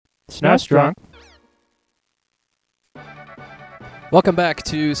SNESdrunk. Welcome back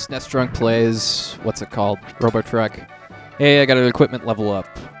to SNESdrunk Plays, what's it called? Robotrek. Hey, I got an equipment level up.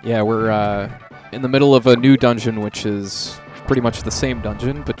 Yeah, we're in the middle of a new dungeon, which is pretty much the same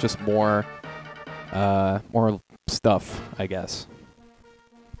dungeon, but just more stuff, I guess.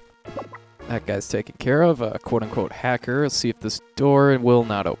 That guy's taken care of, a quote-unquote hacker. Let's see if this door will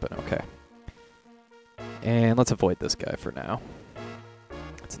not open. Okay. And let's avoid this guy for now.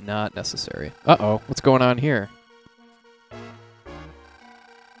 It's not necessary. Uh-oh, what's going on here?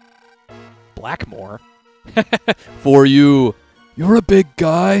 Blackmore? For you. You're a big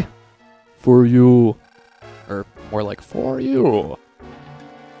guy. For you. Or more like, for you.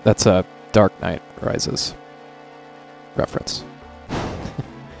 That's a Dark Knight Rises reference.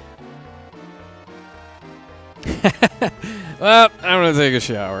 Well, I'm going to take a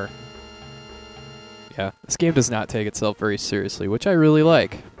shower. Yeah, this game does not take itself very seriously, which I really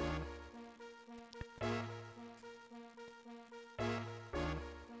like.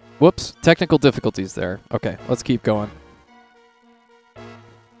 Whoops, technical difficulties there. Okay, let's keep going.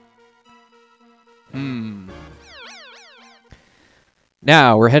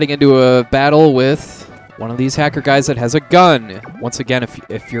 Now, we're heading into a battle with one of these hacker guys that has a gun. Once again,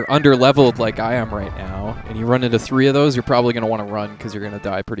 if you're under-leveled like I am right now, and you run into 3 of those, you're probably going to want to run because you're going to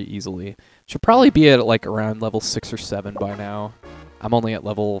die pretty easily. Should probably be at like around level 6 or 7 by now. I'm only at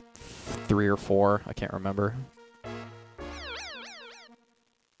level 3 or 4. I can't remember.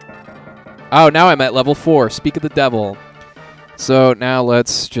 Oh, now I'm at level 4. Speak of the devil. So now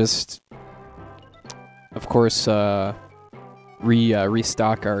let's just, of course,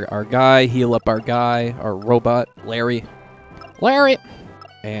 restock our guy, heal up our guy, our robot, Larry. Larry!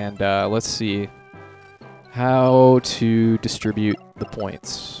 And let's see how to distribute the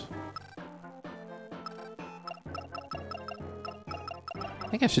points. I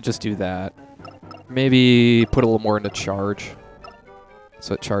think I should just do that. Maybe put a little more into charge,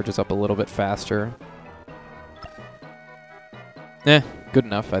 so it charges up a little bit faster. Good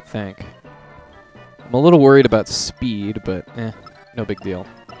enough, I think. I'm a little worried about speed, but no big deal.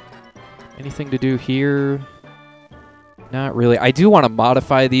 Anything to do here? Not really. I do want to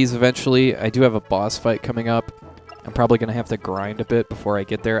modify these eventually. I do have a boss fight coming up. I'm probably going to have to grind a bit before I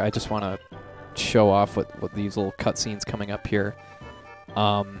get there. I just want to show off what these little cutscenes coming up here.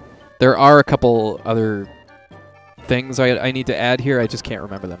 There are a couple other things I need to add here. I just can't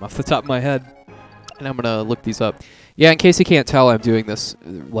remember them off the top of my head. And I'm going to look these up. Yeah, in case you can't tell, I'm doing this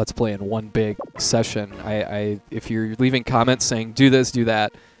Let's Play in one big session. If you're leaving comments saying, do this, do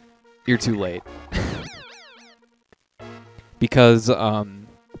that, you're too late. Because, there,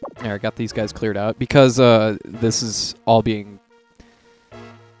 I got these guys cleared out. Because this is all being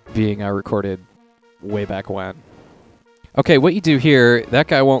recorded way back when. Okay, what you do here, that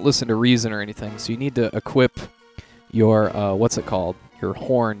guy won't listen to reason or anything, so you need to equip your, what's it called? Your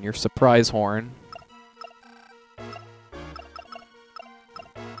horn, your surprise horn.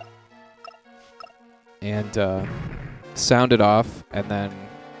 And sound it off, and then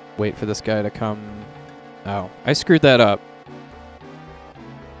wait for this guy to come. Oh, I screwed that up.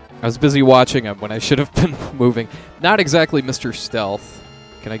 I was busy watching him when I should have been moving. Not exactly Mr. Stealth.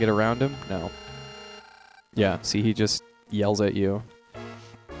 Can I get around him? No. Yeah, see, he just yells at you.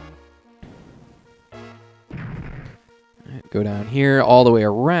 Right, go down here, all the way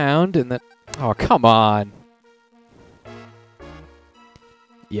around, and then... Oh, come on!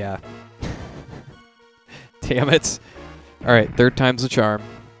 Yeah. Damn it. Alright, third time's the charm.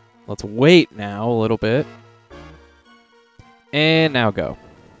 Let's wait now a little bit. And now go.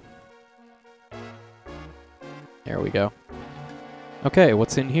 There we go. Okay,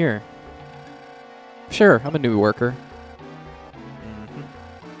 what's in here? Sure, I'm a new worker.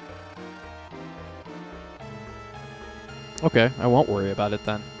 Okay, I won't worry about it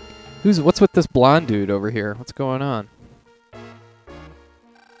then. What's with this blonde dude over here? What's going on?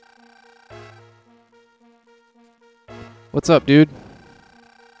 What's up, dude?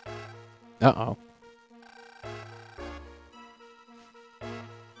 Uh-oh.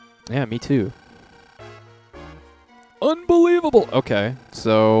 Yeah, me too. Unbelievable! Okay,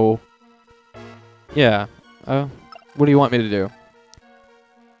 so... Yeah. What do you want me to do?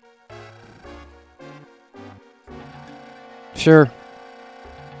 Sure.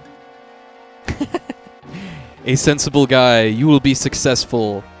 A sensible guy. You will be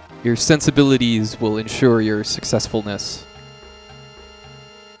successful. Your sensibilities will ensure your successfulness.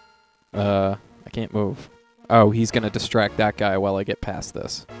 I can't move. Oh, he's gonna distract that guy while I get past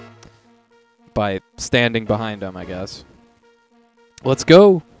this. By standing behind him, I guess. Let's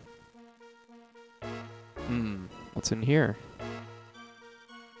go! What's in here?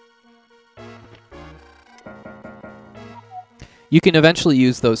 You can eventually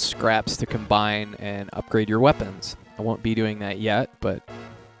use those scraps to combine and upgrade your weapons. I won't be doing that yet, but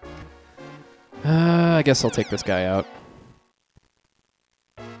I guess I'll take this guy out.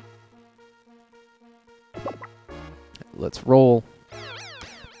 Let's roll.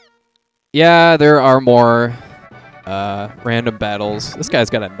 Yeah, there are more random battles. This guy's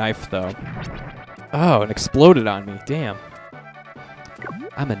got a knife, though. Oh, and exploded on me. Damn.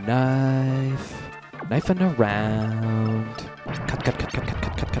 I'm a knife. Knifing around. Cut, cut, cut, cut, cut,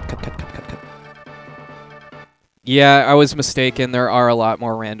 cut, cut, cut, cut, cut, cut, cut. Yeah, I was mistaken. There are a lot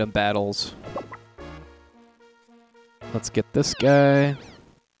more random battles. Let's get this guy.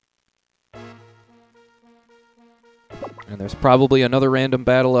 And there's probably another random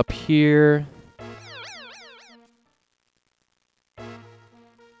battle up here.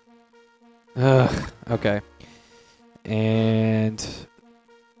 Ugh, okay. And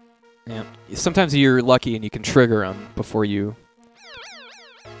yeah, sometimes you're lucky and you can trigger them before you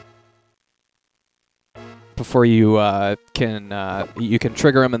can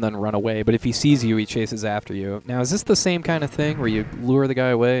trigger him and then run away. But if he sees you, he chases after you. Now, is this the same kind of thing where you lure the guy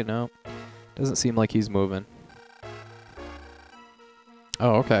away? No, doesn't seem like he's moving.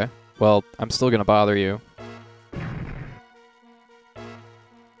 Oh, okay. Well, I'm still gonna bother you.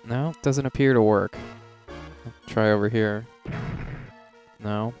 No, doesn't appear to work. I'll try over here.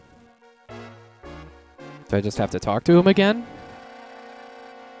 No. Do I just have to talk to him again?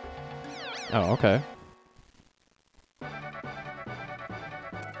 Oh, okay.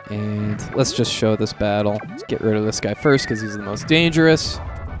 And let's just show this battle. Let's get rid of this guy first because he's the most dangerous.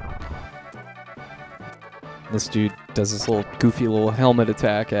 This dude does this little goofy little helmet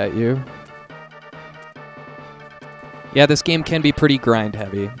attack at you. Yeah, this game can be pretty grind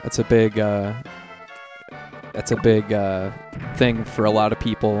heavy. That's a big thing for a lot of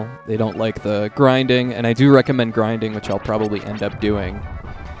people. They don't like the grinding, and I do recommend grinding, which I'll probably end up doing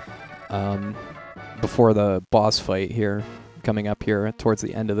before the boss fight here, coming up here towards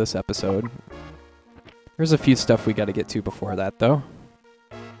the end of this episode. There's a few stuff we got to get to before that, though.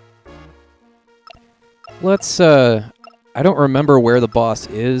 Let's, I don't remember where the boss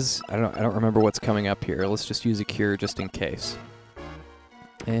is. I don't remember what's coming up here. Let's just use a cure just in case.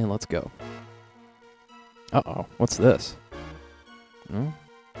 And let's go. Uh-oh, what's this?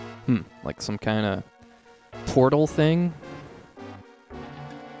 Like some kind of portal thing?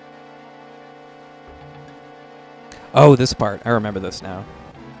 Oh, this part. I remember this now.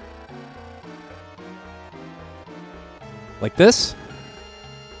 Like this?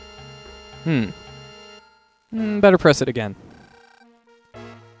 Better press it again.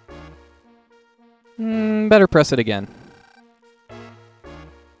 Better press it again.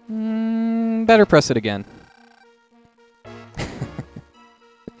 Better press it again.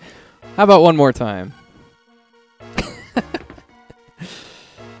 How about one more time?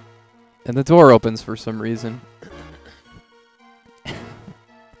 And the door opens for some reason.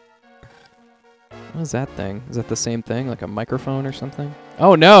 What is that thing? Is that the same thing? Like a microphone or something?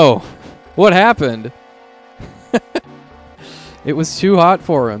 Oh no! What happened? It was too hot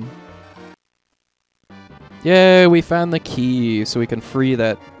for him. Yay, we found the key so we can free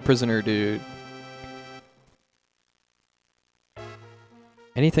that prisoner dude.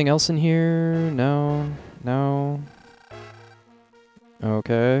 Anything else in here? No. No.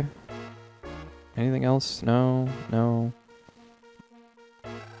 Okay. Anything else? No. No.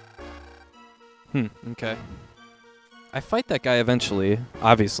 Okay. I fight that guy eventually.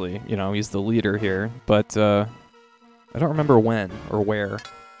 Obviously, you know, he's the leader here, but I don't remember when or where.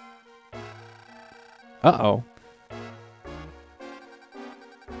 Uh-oh.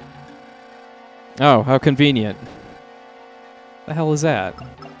 Oh, how convenient. The hell is that?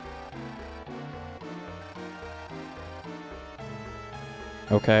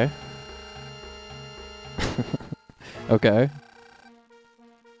 Okay. Okay.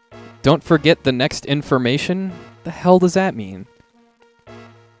 Don't forget the next information? The hell does that mean?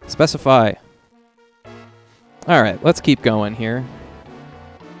 Specify. Alright, let's keep going here.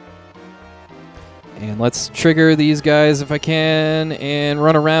 And let's trigger these guys if I can and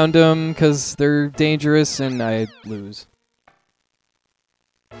run around them because they're dangerous and I lose.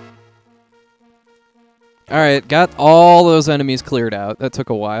 Alright, got all those enemies cleared out. That took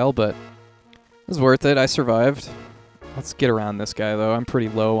a while, but it was worth it. I survived. Let's get around this guy, though. I'm pretty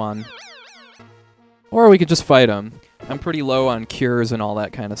low on... Or we could just fight him. I'm pretty low on cures and all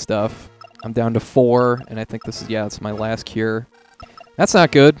that kind of stuff. I'm down to 4, and I think this is, yeah, it's my last cure. That's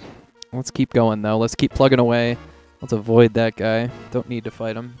not good. Let's keep going, though. Let's keep plugging away. Let's avoid that guy. Don't need to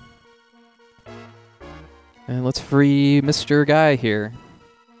fight him. And let's free Mr. Guy here.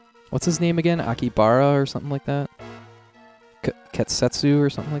 What's his name again? Akibara or something like that? Ketsetsu or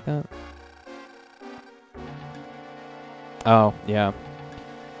something like that. Oh, yeah.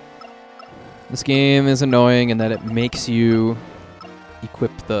 This game is annoying in that it makes you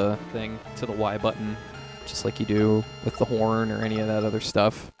equip the thing to the Y button, just like you do with the horn or any of that other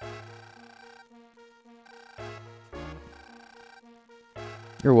stuff.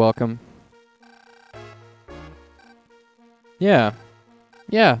 You're welcome. Yeah.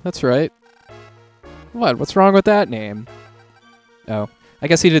 Yeah, that's right. What? What's wrong with that name? Oh. I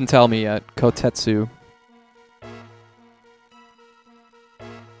guess he didn't tell me yet. Kotetsu.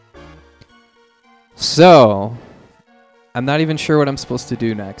 So, I'm not even sure what I'm supposed to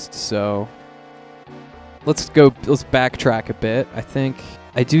do next, so let's backtrack a bit.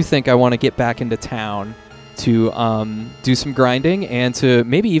 I do think I want to get back into town to do some grinding and to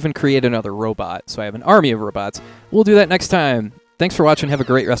maybe even create another robot, so I have an army of robots. We'll do that next time. Thanks for watching. Have a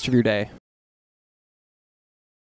great rest of your day.